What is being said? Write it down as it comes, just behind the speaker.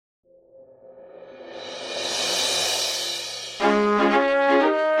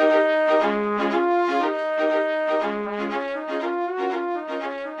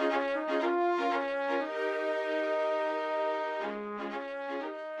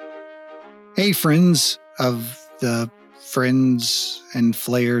Hey, friends of the Friends and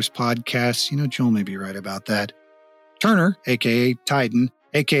Flayers podcast. You know, Joel may be right about that. Turner, a.k.a. Titan,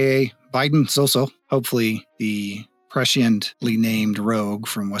 a.k.a. Biden Soso, hopefully the presciently named rogue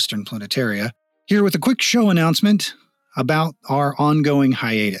from Western Planetaria, here with a quick show announcement about our ongoing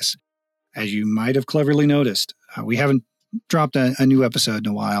hiatus. As you might have cleverly noticed, we haven't dropped a new episode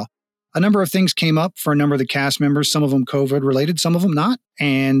in a while. A number of things came up for a number of the cast members, some of them COVID related, some of them not.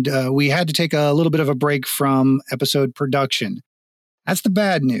 And we had to take a little bit of a break from episode production. That's the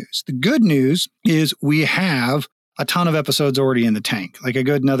bad news. The good news is we have a ton of episodes already in the tank, like a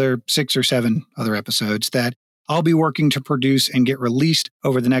good another 6 or 7 other episodes that I'll be working to produce and get released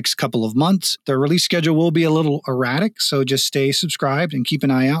over the next couple of months. The release schedule will be a little erratic, so just stay subscribed and keep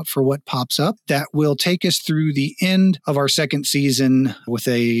an eye out for what pops up. That will take us through the end of our second season with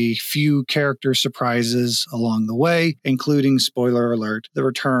a few character surprises along the way, including, spoiler alert, the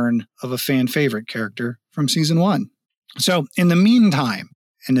return of a fan favorite character from season 1. So in the meantime,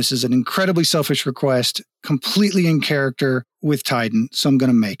 and this is an incredibly selfish request, completely in character with Titan, so I'm going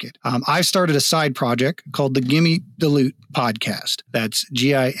to make it. I started a side project called the Gimme the Loot podcast. That's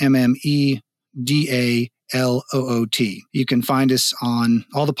GIMMEDALOOT. You can find us on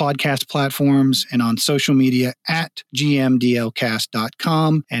all the podcast platforms and on social media at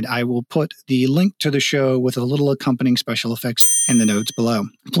gmdlcast.com. And I will put the link to the show with a little accompanying special effects in the notes below.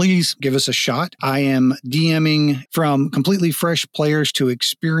 Please give us a shot. I am DMing from completely fresh players to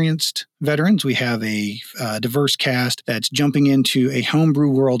experienced veterans. We have a diverse cast that's jumping into a homebrew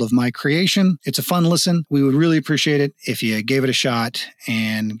world of my creation. It's a fun listen. We would really appreciate it if you gave it a shot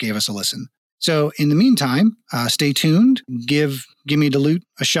and gave us a listen. So in the meantime, stay tuned. Give Gimme the Loot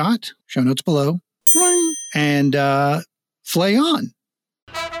a shot. Show notes below. And flay on.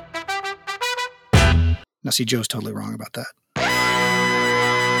 Now, see, Joe's totally wrong about that.